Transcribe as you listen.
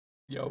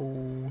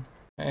Yo,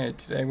 hey,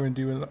 today we're gonna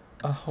do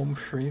a home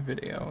free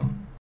video.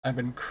 I've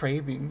been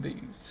craving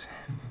these.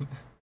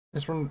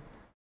 This one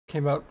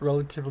came out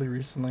relatively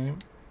recently.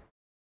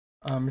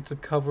 It's a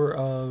cover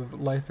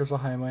of Life is a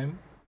Highway.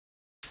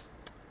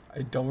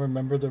 I don't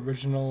remember the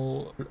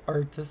original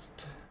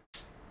artist.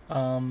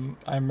 I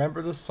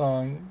remember the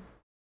song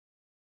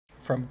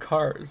from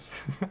Cars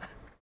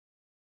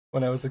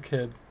when I was a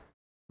kid.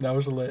 That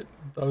was lit.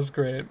 That was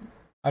great.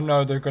 I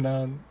know they're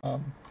gonna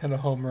hit a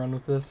home run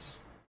with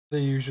this. They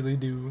usually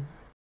do.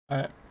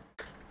 Alright,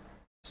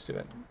 let's do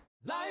it.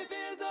 Life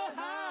is a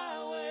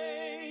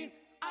highway.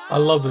 I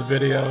love the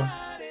video.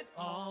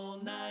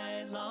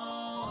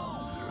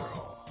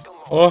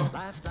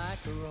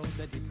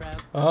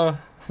 Oh,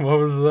 what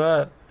was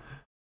that?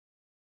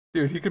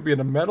 Dude, he could be in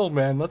a metal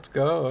man. Let's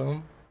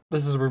go.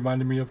 This is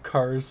reminding me of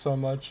Cars so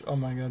much. Oh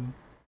my god.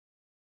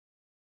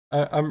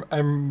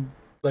 I'm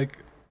like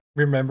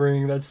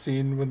remembering that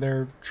scene when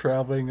they're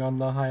traveling on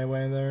the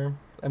highway there,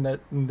 and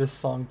this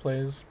song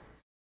plays.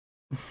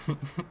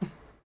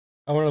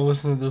 I want to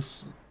listen to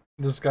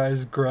this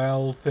guy's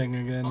growl thing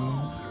again.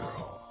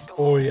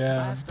 Oh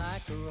yeah.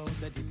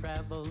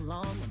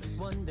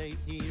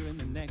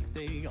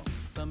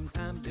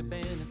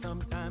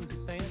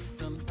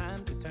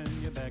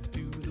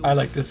 I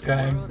like this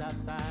guy.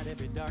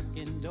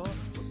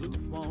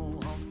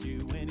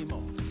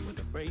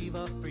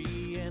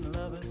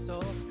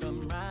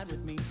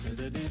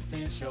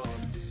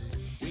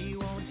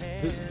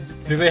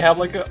 Do they have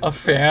like a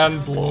fan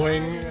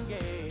blowing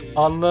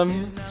on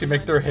them to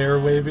make their hair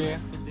wavy?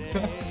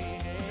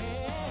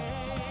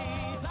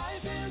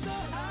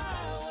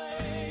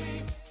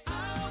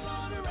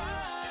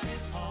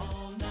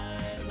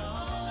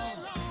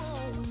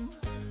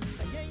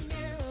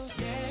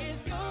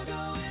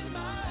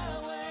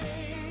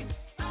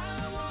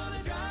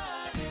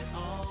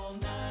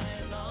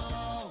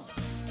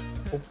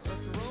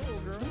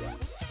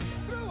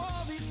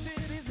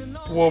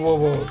 Whoa, whoa,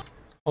 whoa.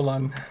 Hold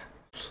on.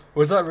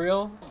 Was that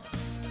real?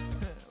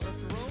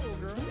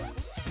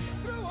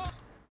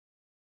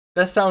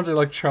 That sounds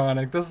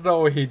electronic. There's no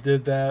way he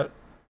did that.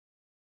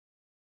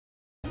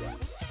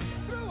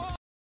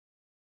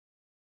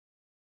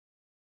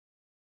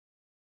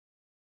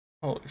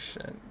 Holy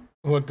shit.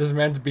 What, this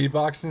man's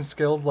beatboxing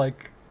skill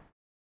like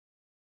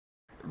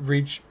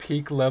reached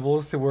peak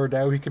levels to where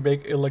now he can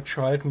make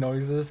electronic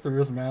noises through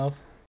his mouth?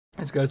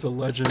 This guy's a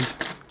legend.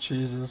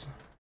 Jesus.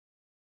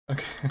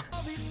 Okay.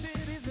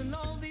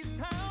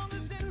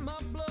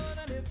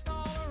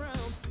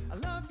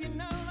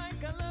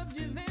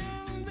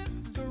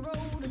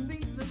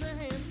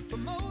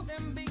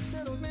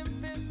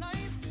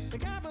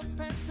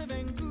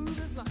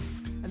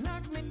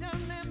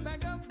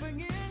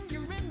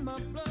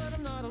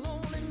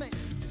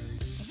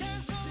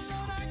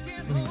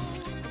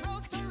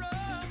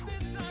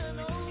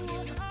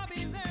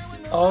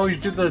 Oh, he's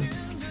doing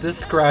the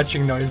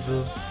scratching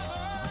noises.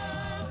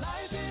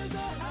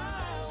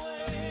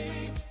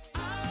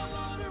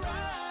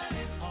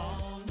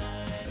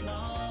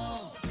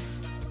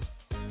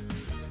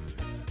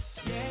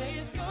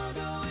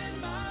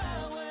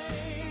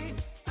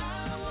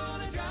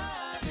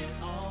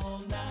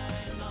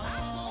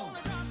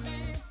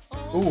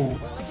 Ooh.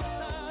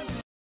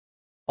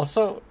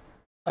 Also,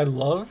 I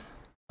love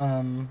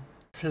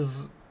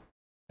his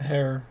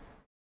hair.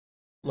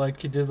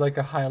 Like he did like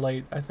a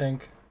highlight, I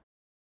think.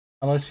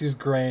 Unless he's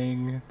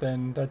graying,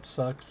 then that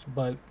sucks,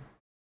 but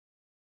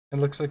it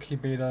looks like he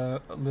made a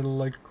little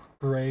like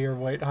gray or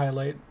white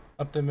highlight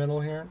up the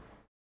middle here.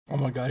 Oh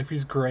my god, if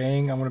he's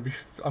graying, I'm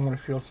gonna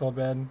feel so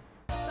bad.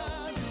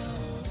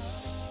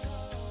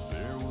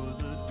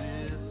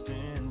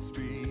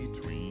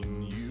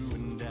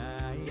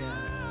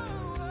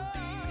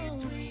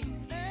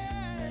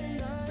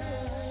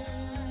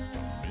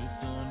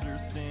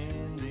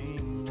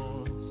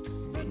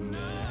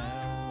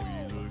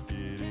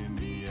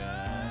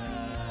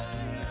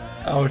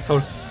 Oh, it's so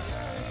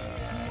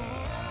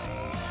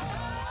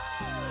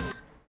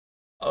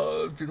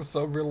oh, it feels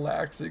so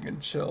relaxing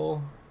and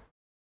chill.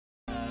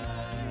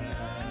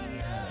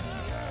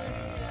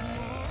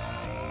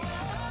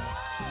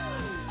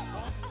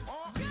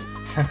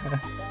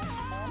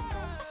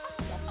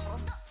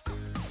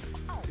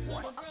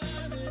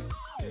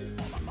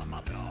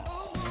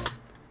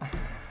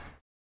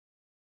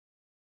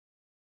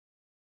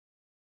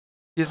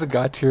 He's a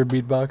god tier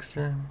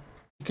beatboxer.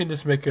 You can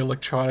just make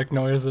electronic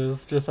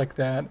noises just like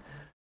that.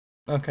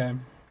 Okay.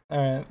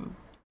 Alright.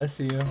 I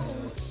see you.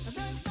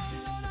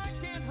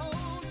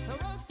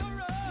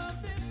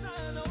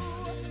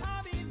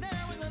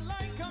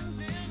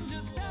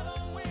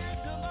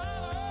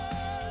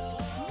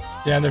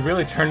 Yeah, they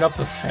really turned up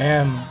the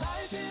fan.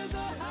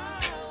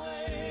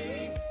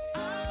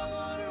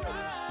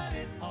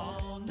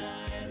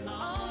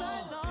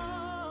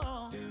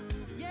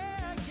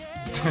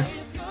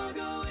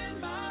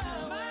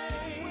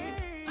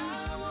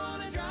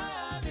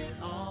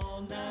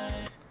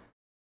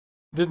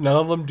 Did none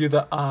of them do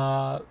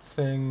the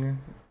thing?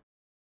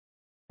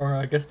 Or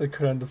I guess they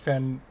couldn't. The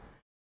fan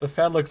The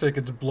fan looks like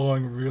it's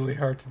blowing really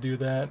hard to do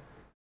that.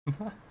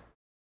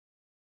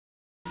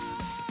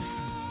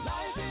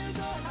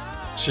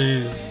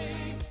 Jeez.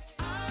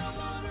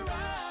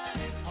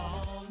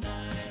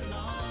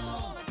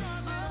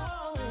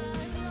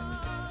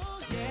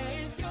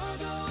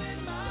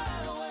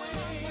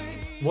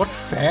 What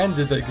fan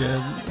did they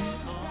get?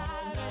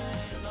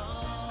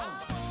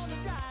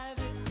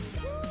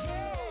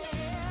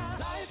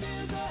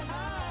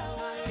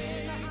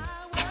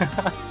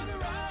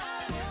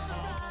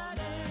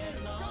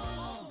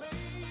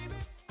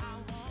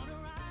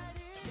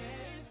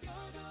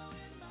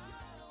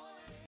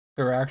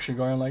 They're actually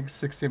going like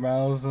 60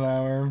 miles an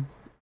hour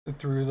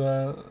through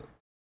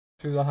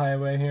the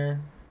highway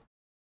here.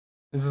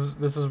 This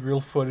is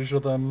real footage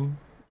of them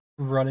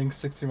running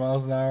 60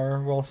 miles an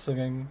hour while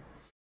singing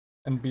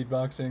and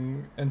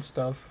beatboxing and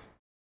stuff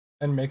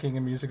and making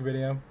a music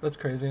video. That's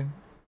crazy.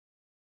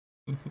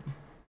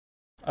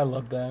 I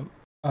love that.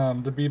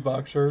 The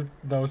beatboxer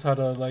knows how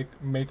to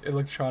like make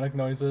electronic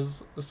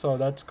noises, so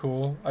that's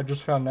cool. I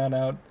just found that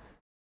out.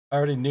 I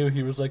already knew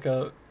he was like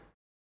a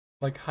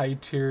high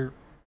tier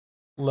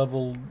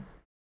level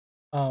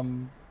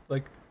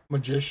like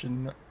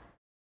magician,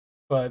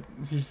 but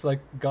he's like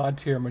god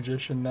tier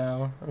magician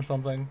now or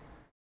something.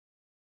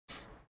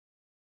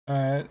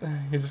 Alright,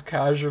 he just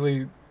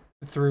casually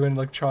threw in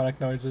electronic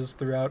noises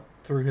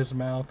through his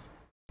mouth.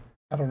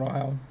 I don't know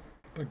how,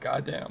 but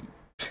goddamn.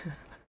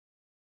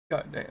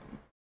 Goddamn.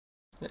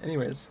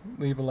 Anyways,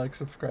 leave a like,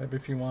 subscribe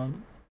if you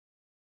want.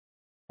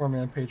 Or me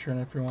on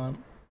Patreon if you want.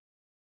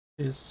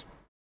 Peace.